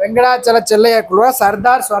குழுவா, வெங்கடாச்சல செல்லையா குழுவா,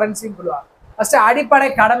 சர்தார் ஸ்வரன் சிங் குழுவா? ஃபர்ஸ்ட் அடிப்படை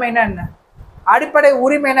கடமைன்னா என்ன, அடிப்படை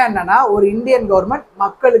உரிமைனா என்னன்னா ஒரு இந்தியன் கவர்மெண்ட்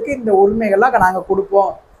மக்களுக்கு இந்த உரிமைகள்லாம் நாங்கள்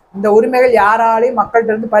கொடுப்போம், இந்த உரிமைகள் யாராலையும்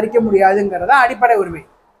மக்கள்கிட்ட இருந்து பறிக்க முடியாதுங்கிறதா அடிப்படை உரிமை.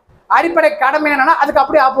 அடிப்படை கடமை என்னன்னா அதுக்கு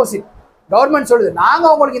அப்படியே ஆப்போசிட். கவர்மெண்ட் சொல்லுது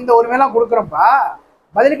நாங்கள் உங்களுக்கு இந்த உரிமையெல்லாம் கொடுக்குறோம்ப்பா,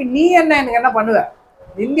 பதிலுக்கு நீ எனக்கு என்ன பண்ணுவ,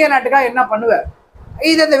 இந்திய நாட்டுக்காக என்ன பண்ணுவ,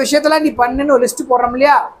 இது இந்த விஷயத்தெல்லாம் நீ பண்ணுன்னு ஒரு லிஸ்ட் போடுறோம்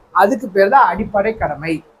இல்லையா, அதுக்கு பேர் தான் அடிப்படை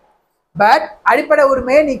கடமை. பட் அடிப்படை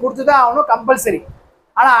உரிமையை நீ கொடுத்துதான் ஆகணும், கம்பல்சரி.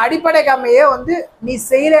 ஆனா அடிப்படை கடமையை நீ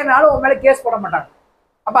செய்யலைனாலும் உன் மேல கேஸ் போட மாட்டாங்க.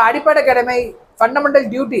 அப்ப அடிப்படை கடமை ஃபண்டமெண்டல்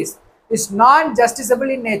டியூட்டிஸ் இஸ் நான் ஜஸ்டிசபிள்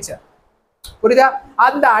இன் நேச்சர். புரியுதா?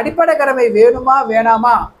 அந்த அடிப்படை கடமை வேணுமா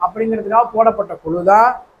வேணாமா அப்படிங்கிறதுக்காக போடப்பட்ட குழு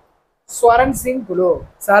தான் ஸ்வரன் சிங் குழு,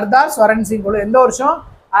 சர்தார் ஸ்வரன் சிங் குழு. எந்த வருஷம்?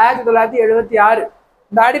 1976.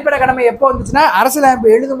 இந்த அடிப்படை கடமை எப்போ வந்துச்சுன்னா அரசியலமைப்பு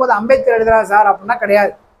எழுதும் போது அம்பேத்கர் எழுதுறாரு சார் அப்படின்னா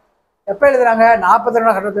கிடையாது. எப்போ எழுதுறாங்க?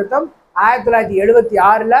 42 சட்ட திருத்தம்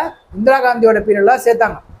 1976 இந்திரா காந்தியோட பீரியட்ல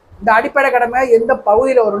சேர்த்தாங்க. இந்த அடிப்படை கடமை எந்த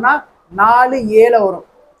பகுதியில் வரும்னா 4(a) வரும்.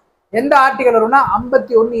 எந்த ஆர்டிகல் வரும்னா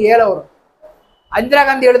 51(a) வரும். இந்திரா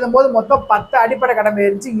காந்தி எழுதும் போது மொத்தம் 10 அடிப்படை கடமை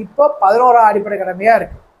இருந்துச்சு, இப்போ 11 அடிப்படை கடமையா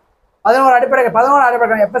இருக்கு. 11 அடிப்படை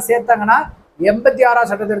கடமை எப்ப சேர்த்தாங்கன்னா 86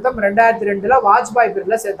 சட்ட திருத்தம் 2002 வாஜ்பாய்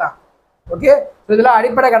பீரியட்ல சேர்த்தாங்க. ஓகே, இதெல்லாம்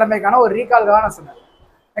அடிப்படை கடமைக்கான ஒரு ரீகால்காக நான் சொன்னேன்.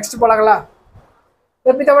 நெக்ஸ்ட் போலாங்களா?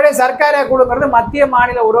 மித்தபடி சர்க்காரிய குழுங்கிறது மத்திய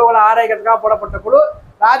மாநில உறவுகளை ஆராய்வதற்காக போடப்பட்ட குழு.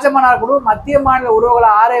 ராஜமன்னார் குழு மத்திய மாநில உறவுகளை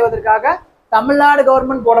ஆராய்வதற்காக தமிழ்நாடு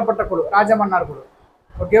கவர்மெண்ட் போடப்பட்ட குழு, ராஜமன்னார் குழு.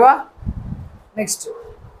 ஓகேவா? நெக்ஸ்ட்.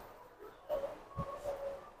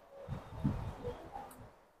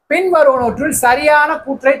 பின்வருவனவற்றில் சரியான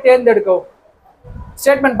கூற்றை தேர்ந்தெடுக்கவும்.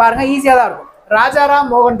 ஸ்டேட்மெண்ட் பாருங்க, ஈஸியா தான் இருக்கும். ராஜாராம்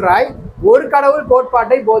மோகன் ராய் ஒரு கடவுள்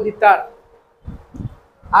கோட்பாட்டை போதித்தார்.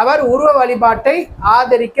 அவர் உருவ வழிபாட்டை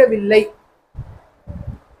ஆதரிக்கவில்லை.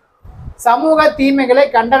 சமூக தீமைகளை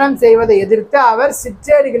கண்டனம் செய்வதை எதிர்த்து அவர்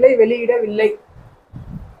சிற்றேடுகளை வெளியிடவில்லை.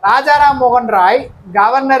 ராஜாராம் மோகன் ராய்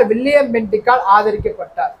கவர்னர் வில்லியம் பென்டிக்கால்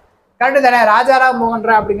ஆதரிக்கப்பட்டார். கரெக்டு தானே? ராஜாராம் மோகன்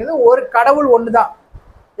ராய் அப்படிங்கிறது ஒரு கடவுள் ஒண்ணுதான்,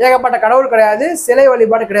 ஏகப்பட்ட கடவுள் கிடையாது, சிலை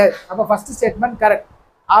வழிபாடு கிடையாது. அப்ப ஃபர்ஸ்ட் ஸ்டேட்மெண்ட் கரெக்ட்.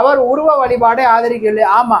 அவர் உருவ வழிபாடை ஆதரிக்கவில்லை.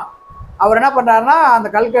 ஆமா, அவர் என்ன பண்றாருன்னா அந்த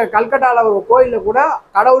கல்கட்டால ஒரு கோயில்ல கூட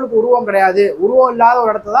கடவுளுக்கு உருவம் கிடையாது, உருவம் இல்லாத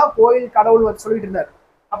ஒரு இடத்த தான் கோயில் கடவுள் சொல்லிட்டு இருந்தார்.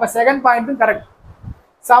 அப்ப செகண்ட் பாயிண்ட்டும் கரெக்ட்.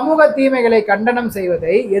 சமூக தீமைகளை கண்டனம்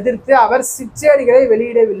செய்வதை எதிர்த்து அவர் சிற்றேடுகளை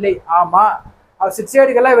வெளியிடவில்லை. ஆமா, அவர்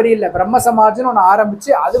சிற்றேடுகள்லாம் வெளியிடல. பிரம்ம சமாஜ்னு ஒன்று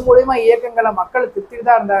ஆரம்பிச்சு அது மூலயமா இயக்கங்களை மக்களை திருத்திட்டு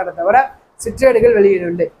தான் இருந்தாரே தவிர சிற்றேடுகள்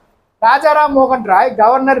வெளியிடவில்லை. ராஜாராம் மோகன் ராய்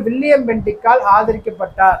கவர்னர் வில்லியம் பென்டிக்கால்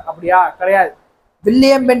ஆதரிக்கப்பட்டார். அப்படியா? கிடையாது.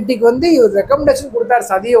 வில்லியம் பென்டிக் இவர் ரெக்கமெண்டேஷன் கொடுத்தார்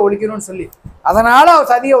சதியை ஒழிக்கணும்னு சொல்லி, அதனால அவர்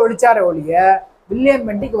சதியை ஒழிச்சார ஒழிய வில்லியம்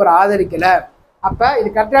பென்டிக் இவர் ஆதரிக்கல. அப்ப இது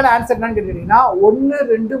கரெக்டான ஆன்சர் என்னன்னு கேட்டீங்கன்னா 1,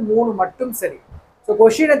 2, 3 மட்டும் சரி. ஸோ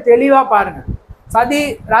கொஸ்டினை தெளிவா பாருங்க. சதி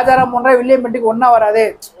ராஜாராம் மோகன் ராய் வில்லியம் பென்டிக் ஒன்னா வராதே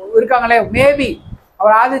இருக்காங்களே, மேபி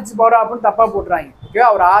அவர் ஆதரிச்சு போறா அப்படின்னு தப்பா போட்டுறாங்க. ஓகே,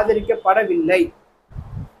 அவர் ஆதரிக்கப்படவில்லை.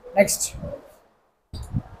 நெக்ஸ்ட்.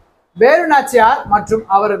 வேலு நாச்சியார் மற்றும்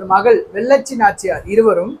அவரது மகள் வெள்ளச்சி நாச்சியார்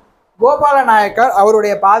இருவரும் கோபால நாயக்கர்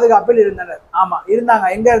அவருடைய பாதுகாப்பில் இருந்தனர். ஆமா, இருந்தாங்க.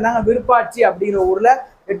 எங்க இருந்தாங்க? விருப்பாட்சி அப்படிங்கிற ஊர்ல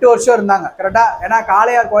 8 வருஷம் இருந்தாங்க. கரெக்டா? ஏன்னா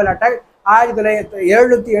காளையார் கோயில் அட்டாக்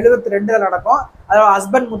 1772 நடக்கும். அதோட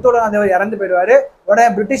ஹஸ்பண்ட் முத்துவடங்காந்தேவர் இறந்து போயிடுவாரு. உடனே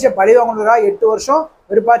பிரிட்டிஷை பழிவாங்கிறதுக்காக 8 வருஷம்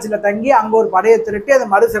விருப்பாட்சியில தங்கி அங்க ஒரு படையை திரட்டி அதை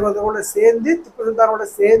மறு சகோதரோட சேர்ந்து திப்பு சுல்தானோட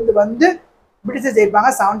சேர்ந்து பிரிட்டிஷை ஜெயிப்பாங்க.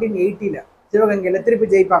 1780 சிவகங்கையில திருப்பி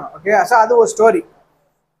ஜெயிப்பாங்க. ஓகே, ஸோ அது ஒரு ஸ்டோரி.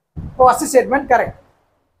 இப்போ ஃபர்ஸ்ட் ஸ்டேட்மெண்ட் கரெக்ட்.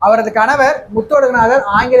 அவரது கணவர் முத்தொடுகநாதர்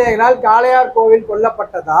ஆங்கிலேயர்களால் காளையார் கோவில்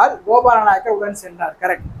கொல்லப்பட்டதால் கோபால நாயக்கர் உடன் சென்றார்.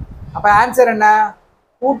 கரெக்ட். அப்ப ஆன்சர் என்ன?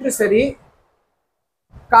 கூற்று சரி,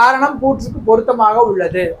 காரணம் கூற்றுக்கு பொருத்தமாக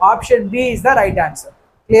உள்ளது. Option B is the right answer.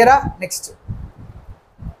 கிளியரா? நெக்ஸ்ட்,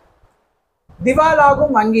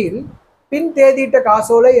 திவாலாகும் வங்கியில் பின் தேதியிட்ட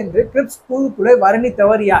காசோலை என்று கிரிப்ஸ் தூதுக்குழை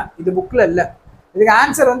வர்ணித்தவர் யார்? இது புக்ல இல்ல. இதுக்கு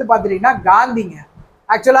ஆன்சர் வந்து பாத்துட்டீங்கன்னா காந்திங்க.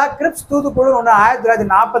 ஆக்சுவலா கிரிப்ஸ் தூதுக்குழு ஒன்று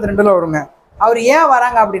 1942 வருங்க. அவர் ஏன்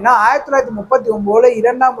வராங்க அப்படின்னா 1939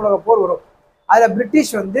 இரண்டாம் உலக போர் வரும். அதுல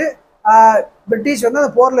பிரிட்டிஷ் வந்து அந்த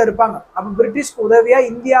போர்ல இருப்பாங்க. அப்ப பிரிட்டிஷ்க்கு உதவியா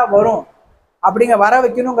இந்தியா வரும் அப்படிங்க வர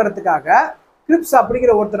வைக்கணுங்கிறதுக்காக கிரிப்ஸ்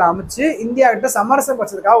அப்படிங்கிற ஒருத்தரை அமைச்சு இந்தியா கிட்ட சமரசம்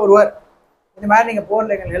பட்சத்துக்காக ஒருவர் இந்த மாதிரி நீங்க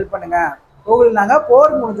போர்ல எங்களுக்கு ஹெல்ப் பண்ணுங்க, உங்களுக்கு நாங்க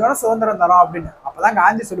போர் முடிஞ்சோன்னா சுதந்திரம் தரோம் அப்படின்னு. அப்பதான்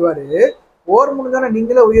காந்தி சொல்லுவாரு, போர் முடிஞ்சோன்னா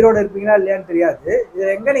நீங்களே உயிரோட இருப்பீங்களா இல்லையான்னு தெரியாது, இது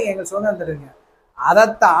எங்க நீங்க எங்களுக்கு சுதந்திரம் தருவீங்க.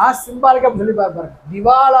 அதைத்தான் சிம்பாலிக்கா சொல்லி பார்ப்பாரு.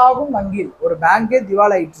 திவாலாகும் வங்கியில் ஒரு பேங்கே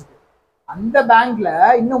திவால் ஆயிட்டு இருக்கு, அந்த பேங்க்ல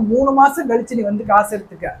இன்னும் 3 மாசம் கழிச்சு நீ வந்து காசு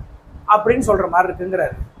எடுத்துக்க அப்படின்னு சொல்ற மாதிரி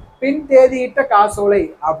இருக்குங்கிறாரு. பின் தேதியிட்ட காசோலை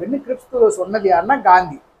அப்படின்னு கிரிப்ஸ் சொன்னது யாருன்னா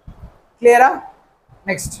காந்தி. கிளியரா?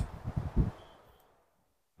 நெக்ஸ்ட்,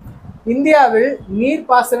 இந்தியாவில்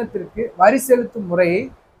நீர்ப்பாசனத்திற்கு வரி செலுத்தும் முறையை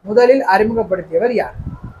முதலில் அறிமுகப்படுத்தியவர் யார்?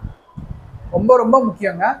 ரொம்ப ரொம்ப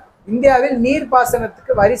முக்கியங்க. இந்தியாவில்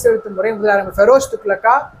நீர்ப்பாசனத்துக்கு வரி செலுத்தும் முறை முதல் ஃபெரோஸ்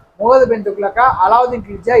துக்ளக்கா, முகமது பின் துக்ளக்கா, அலாவுதீன்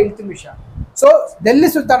கில்ஜியா, இல்துமிஷா. ஸோ டெல்லி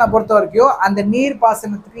சுல்தானை பொறுத்த வரைக்கும் அந்த நீர்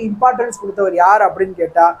பாசனத்துக்கு இம்பார்ட்டன்ஸ் கொடுத்தவர் யார் அப்படின்னு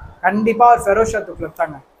கேட்டா கண்டிப்பா ஒரு ஃபெரோஸ் ஷா துக்ளக்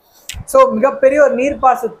தாங்க. ஸோ மிகப்பெரிய ஒரு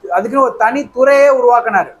நீர்ப்பாசனத்து அதுக்குன்னு ஒரு தனி துறையே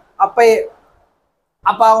உருவாக்கினாரு அப்பயே.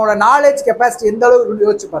 அப்ப அவங்களோட நாலேஜ் கெப்பாசிட்டி எந்த அளவுக்கு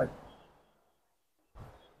யோசிச்சு பாருங்க.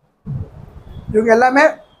 இவங்க எல்லாமே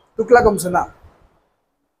துக்ளக் வம்சம் தான்.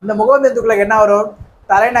 இந்த முகமது பின் துக்ளக் என்ன வரும்,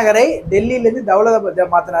 தலைநகரை டெல்லியிலேருந்து தௌலதாபாத்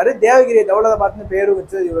மாத்தினாரு. தேவகிரி தௌலதாபாத்னு பேரு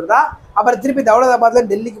வச்சது இவர் தான். அப்புறம் திருப்பி தௌலதாபாத்ல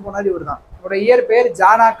டெல்லிக்கு போனது இவர் தான். இவரோட இயர் பேர்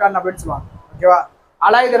ஜானா கான் அப்படின்னு சொல்லுவாங்க. ஓகேவா?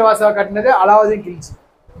 அலாய் தர்வாசாவை கட்டினது அலாவுதீன் கில்ஜி.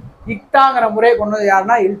 இக்டாங்கிற முறையை கொண்டு வந்து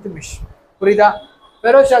யாருன்னா இல்துமிஷ். புரியுதா?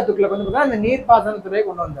 ஃபெரோஸ் ஷா துக்ளக் வந்து பார்த்தா இந்த நீர்ப்பாசன துறையை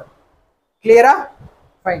கொண்டு வந்தார். கிளியரா?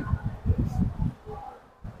 ஃபைன்.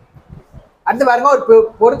 அடுத்து பாருங்க, ஒரு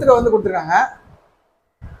பொறுத்துக்க வந்து கொடுத்துருக்காங்க.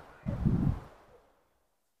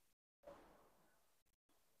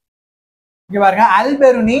 இங்க பாருங்க,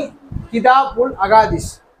 அல்பெருனி, கிதாபுல் அகாதிஸ்,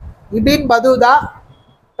 இபின் பதூதா,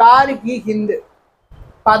 தாரிகி ஹிந்து,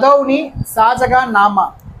 பதௌனி, ஷாஜகான் நாமா,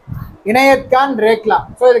 இனயத் கான் ரேக்லா.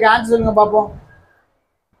 ஸோ இதுக்கு ஆன்சர் சொல்லுங்க பார்ப்போம்.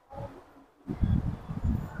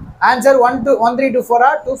 ஆன்சர் 1324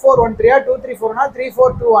 2413 234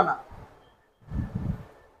 3421.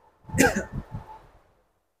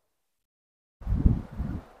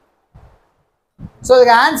 ஸோ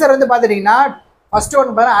இதுக்கு ஆன்சர் வந்து பார்த்துட்டீங்கன்னா ஃபர்ஸ்ட்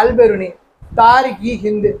ஒன்று பாருங்க, அல்பெருனி, தாரிகி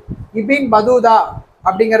ஹிந்து, இபின் பதூதா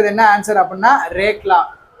அப்படிங்கிறது என்ன ஆன்சர் அப்படின்னா ரேக்லா.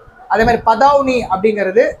 அதே மாதிரி பதௌனி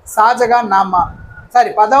அப்படிங்கிறது ஷாஜகான் நாமா, சாரி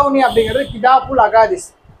பதௌனி அப்படிங்கிறது கிதாபுல் அகாதிஸ்,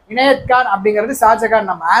 இனயத் கான் அப்படிங்கிறது ஷாஜகான்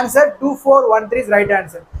நாமா. Answer 2413 is right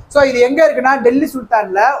answer. So இது எங்க இருக்குன்னா டெல்லி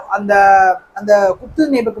சுல்தான்ல அந்த அந்த குத்து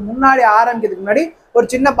நெய்புக்கு முன்னாடி ஆரம்பிக்கிறதுக்கு முன்னாடி ஒரு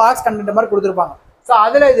சின்ன பாக்ஸ் கண்டென்ட் மாதிரி கொடுத்துருப்பாங்க. ஸோ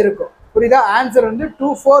அதுல இது இருக்கும். புரியுதா? ஆன்சர் வந்து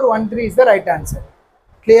 2413 இஸ் த ரைட் ஆன்சர்.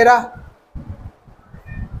 கிளியரா?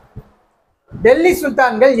 டெல்லி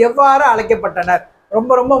சுல்தான்கள் எவ்வாறு அழைக்கப்பட்டனர்?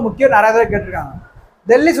 ரொம்ப ரொம்ப முக்கியம், நிறைய பேர் கேட்டிருக்காங்க.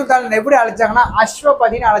 டெல்லி சுல்தான்கள் எப்படி அழைச்சாங்கன்னா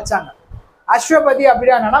அஸ்வபதினு அழைச்சாங்க. அஸ்வபதி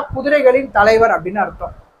அப்படின்னா குதிரைகளின் தலைவர் அப்படின்னு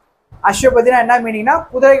அர்த்தம். அஸ்வபதினா என்ன மீனிங்னா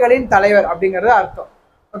குதிரைகளின் தலைவர் அப்படிங்கிறது அர்த்தம்.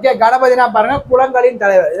 ஓகே, கணபதினா பாருங்க குளங்களின்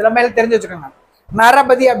தலைவர், இதெல்லாம் மேல தெரிஞ்சு வச்சுக்கோங்க.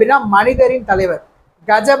 நரபதி அப்படின்னா மனிதரின் தலைவர்,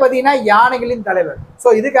 கஜபதினா யானைகளின் தலைவர். ஸோ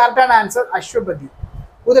இது கரெக்டான ஆன்சர், அஸ்வபதி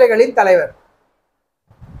குதிரைகளின் தலைவர்.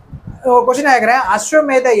 கொஸ்டின் கேட்குறேன்,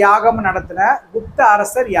 அஸ்வமேத யாகம் நடத்தின குப்த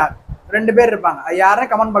அரசர் யார்? 2 பேர் இருப்பாங்க, அது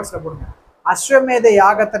யாருன்னு கமெண்ட் பாக்ஸ்ல போடுங்க. அஸ்வமேத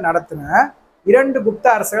யாகத்தை நடத்தின 2 குப்த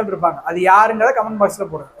அரசர்கள் இருப்பாங்க, அது யாருங்கிறத கமெண்ட் பாக்ஸ்ல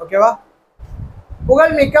போடுங்க. ஓகேவா?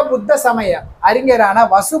 புகழ்மிக்க புத்த சமய அறிஞரான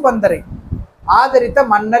வசுபந்தரை ஆதரித்த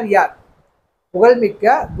மன்னர் யார்? புகழ்மிக்க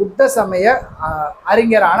புத்த சமய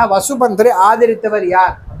அறிஞரான வசுபந்தரை ஆதரித்தவர்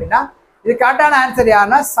யார் அப்படின்னா இது கரெக்டான ஆன்சர்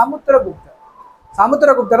யாருன்னா சமுத்திரகுப்தர்.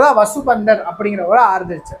 சமுத்திரகுப்தர் தான் வசுபந்தர் அப்படிங்கிறவரை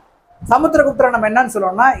ஆதரிச்சார். சமுத்திரகுப்தரை நம்ம என்னன்னு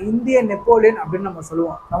சொல்லுவோம்னா இந்திய நெப்போலியன் அப்படின்னு நம்ம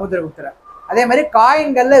சொல்லுவோம் சமுத்திரகுப்தரை. அதே மாதிரி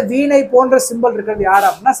காயின்கள்ல வீணை போன்ற சிம்பிள் இருக்கிறது யார்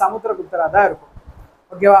அப்படின்னா சமுத்திரகுப்தரா தான் இருக்கும்.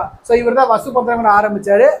 ஓகேவா? ஸோ இவர் தான் வசுபந்தரங்களை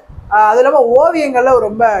ஆரம்பிச்சாரு. அது இல்லாமல் ஓவியங்கள்ல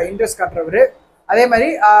ரொம்ப இன்ட்ரெஸ்ட் காட்டுறவர். அதே மாதிரி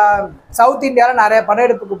சவுத் இந்தியாவில் நிறைய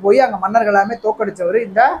படையெடுப்புக்கு போய் அங்கே மன்னர்கள் எல்லாமே தோக்கடிச்சவர்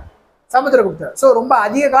இந்த சமுத்திரகுப்தர். ஸோ ரொம்ப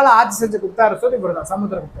அதிக காலம் ஆட்சி செஞ்ச குப்த அரசர் இவர் தான்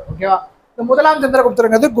சமுத்திரகுப்தர். ஓகேவா? இந்த முதலாம்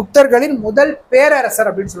சந்திரகுப்தருங்கிறது குப்தர்களின் முதல் பேரரசர்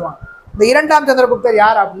அப்படின்னு சொல்லுவாங்க. இந்த 2ஆம் சந்திரகுப்தர்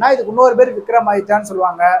யார் அப்படின்னா இதுக்கு இன்னொரு பேர் விக்ரமாதித்யான்னு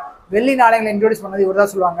சொல்லுவாங்க. வெள்ளி நாணயங்களை இன்ட்ரோடியூஸ் பண்ணது இவர்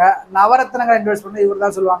தான் சொல்லுவாங்க. நவரத்னங்களை இன்ட்ரோடியூஸ் பண்ணது இவர்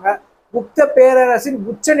தான் சொல்லுவாங்க. குப்த பேரரசின்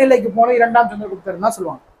உச்ச நிலைக்கு போன 2ஆம் சந்திரகுப்தர் தான்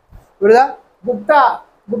சொல்லுவாங்க. இவர்தான்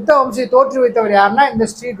குப்த வம்சத்தை தோற்று வைத்தவர் யாருன்னா இந்த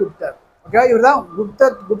ஸ்ரீகுப்தர். ஓகேவா? இவர் தான்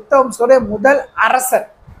குப்த வம்சத்துடைய முதல் அரசர்.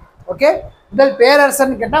 ஓகே, முதல்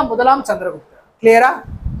பேரரசர்னு கேட்டால் முதலாம் சந்திரகுப்தர். கிளியரா?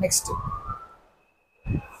 நெக்ஸ்ட்,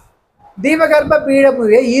 தீபகற்ப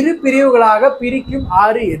பீடபூமியை இரு பிரிவுகளாக பிரிக்கும்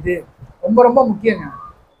ஆறு எது? ரொம்ப ரொம்ப முக்கியங்க.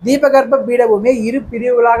 தீபகற்ப பீடபூமியை இரு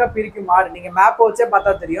பிரிவுகளாக பிரிக்கும் ஆறு. நீங்க மேப் வச்சே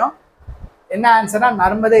பார்த்தா தெரியும். என்ன ஆன்சர்னா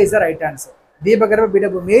Narmada is the right answer. தீபகற்ப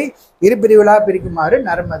பீடபூமியை இரு பிரிவுகளாக பிரிக்கும் ஆறு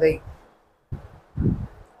நர்மதை.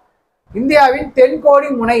 இந்தியாவின் தென்கோடி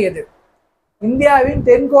முனை எது? இந்தியாவின்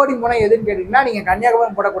தென்கோடி முனை எதுன்னு கேட்டீங்கன்னா நீங்க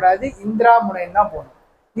கன்னியாகுமரி போடக்கூடாது, இந்திரா முனைன்னு தான் போகணும்.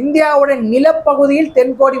 இந்தியாவுடைய நிலப்பகுதியில்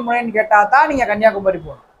தென்கோடி முனைன்னு கேட்டா தான் நீங்க கன்னியாகுமரி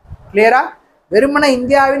போகணும். கிளியரா? வெறுமனை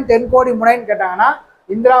இந்தியாவின் தென்கோடி முனைன்னு கேட்டாங்கன்னா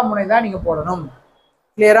இந்திரா முனை தான் நீங்க போடணும்.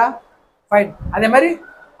 கிளியரா? ஃபைன். அதே மாதிரி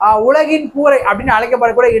உலகின் கூரை அப்படின்னு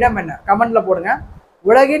அழைக்கப்படக்கூடிய இடம் என்ன? கமெண்ட்ல போடுங்க.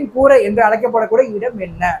 உலகின் கூரை என்று அழைக்கப்படக்கூடிய இடம்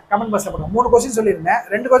என்ன? கமெண்ட் பாக்ஸ்ல போடுங்க. 3 கொஸ்டின் சொல்லியிருந்தேன்,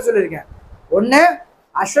 2 கொஸ்டின் சொல்லியிருக்கேன். ஒன்று,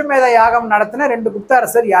 அஸ்வமேத யாகம் நடத்தின 2 குப்த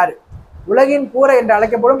அரசர் யாரு? உலகின் கூரை என்று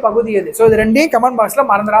அழைக்கப்படும் பகுதி எது? ஸோ இது 2ஐயும் கமெண்ட் பாக்ஸ்ல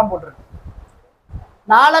மறந்துடாம போட்டுருங்க.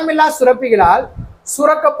 நாளமில்லா சுரப்பிகளால்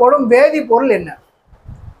சுரக்கப்படும் வேதிப்பொருள் என்ன?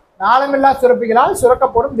 நாளமில்லா சுரப்பிகளால்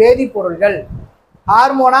சுரக்கப்படும் வேதிப்பொருள்கள்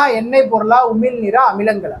ஹார்மோனா, எண்ணெய் பொருளா, உமிழ் நீரா,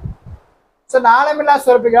 அமிலங்களா? ஸோ நாளமில்லா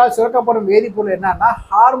சுரப்பிகளால் சுரக்கப்படும் வேதிப்பொருள் என்னன்னா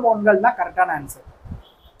ஹார்மோன்கள் தான் கரெக்டான ஆன்சர்.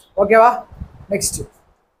 ஓகேவா? நெக்ஸ்ட்,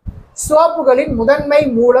 சோப்புகளின் முதன்மை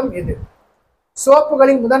மூலம் எது?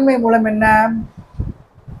 சோப்புகளின் முதன்மை மூலம் என்ன?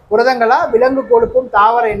 புரதங்களா, விலங்கு கொழுப்பும்,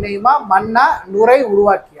 தாவர எண்ணெயுமா, மண்ணா, நுரை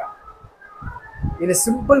உருவாக்கியா? இது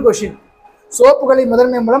சிம்பிள் கொஸ்டின். சோப்புகளின்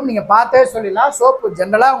முதன்மை மூலம் நீங்க பார்த்தே சொல்லிடலாம். சோப்பு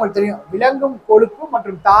ஜென்ரலா உங்களுக்கு தெரியும், விலங்கும் கொழுப்பு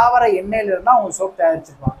மற்றும் தாவர எண்ணெயில இருந்தா அவங்க சோப்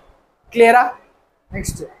தயாரிச்சிருப்பாங்க. கிளியரா?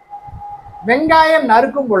 நெக்ஸ்ட், வெங்காயம்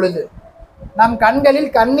நறுக்கும் பொழுது நம் கண்களில்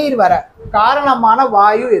கண்ணீர் வர காரணமான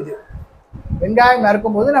வாயு எது? வெங்காயம்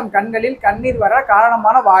நறுக்கும் போது நம் கண்களில் கண்ணீர் வர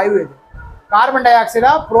காரணமான வாயு எது? Carbon tie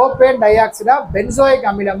ஆக்சைடா, propane tie ஆக்சைடா, benzoic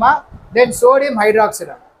அமிலமா, தென் சோடியம்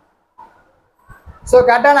ஹைட்ராக்சைடா? ஸோ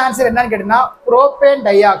கரெக்டான ஆன்சர் என்னன்னு கேட்டீங்கன்னா propane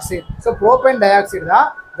di oxide. So propane di oxide தான்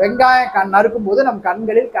வெங்காயம் நறுக்கும் போது நம்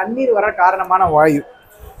கண்களில் கண்ணீர் வர காரணமான வாயு.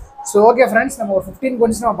 ஸோ ஓகே ஃப்ரெண்ட்ஸ், நம்ம ஒரு 15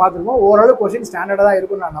 கொஸ்டின் நம்ம பார்த்துருக்கோம். ஓரளவு கொஸ்டின் ஸ்டாண்டர்டாக தான்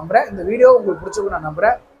இருக்கும்னு நான் நம்புறேன். இந்த வீடியோ உங்களுக்கு பிடிச்சிருக்கும் நான்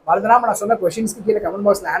நம்புறேன். மறந்துடாம நான் சொன்ன கொஸ்டின்ஸ்க்கு கீழே கமெண்ட்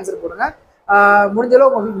பாக்ஸில் ஆன்சர் கொடுங்க. முடிஞ்சளவு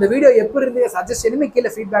உங்களுக்கு இந்த வீடியோ எப்படி இருந்து சஜஷனுமே கீழே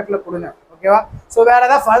ஃபீட்பேக்ல கொடுங்க. ஓகேவா? ஸோ வேறு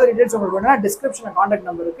ஏதாவது ஃபர்தர் டீடைல்ஸ் உங்களுக்கு வேணும்னா டிஸ்கிரிப்ஷனில் கான்டாக்ட்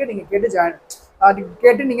நம்பர் இருக்குது, நீங்கள்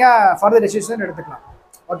கேட்டு நீங்கள் ஃபர்தர் டெசிஷன் எடுத்துக்கலாம்.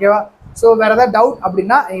 ஓகேவா? ஸோ வேறு ஏதாவது டவுட்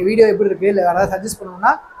அப்படின்னா எங்கள் வீடியோ எப்படி இருக்குது இல்லை வேறு ஏதாவது சஜஸ்ட்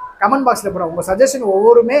பண்ணணும்னா கமெண்ட் பாக்ஸில் போடுறோம். உங்கள் சஜஷன்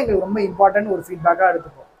ஒவ்வொருமே எங்களுக்கு ரொம்ப இம்பார்ட்டன்ட் ஒரு ஃபீட்பேக்காக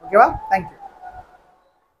எடுத்துப்போம். ஓகேவா? தேங்க்யூ.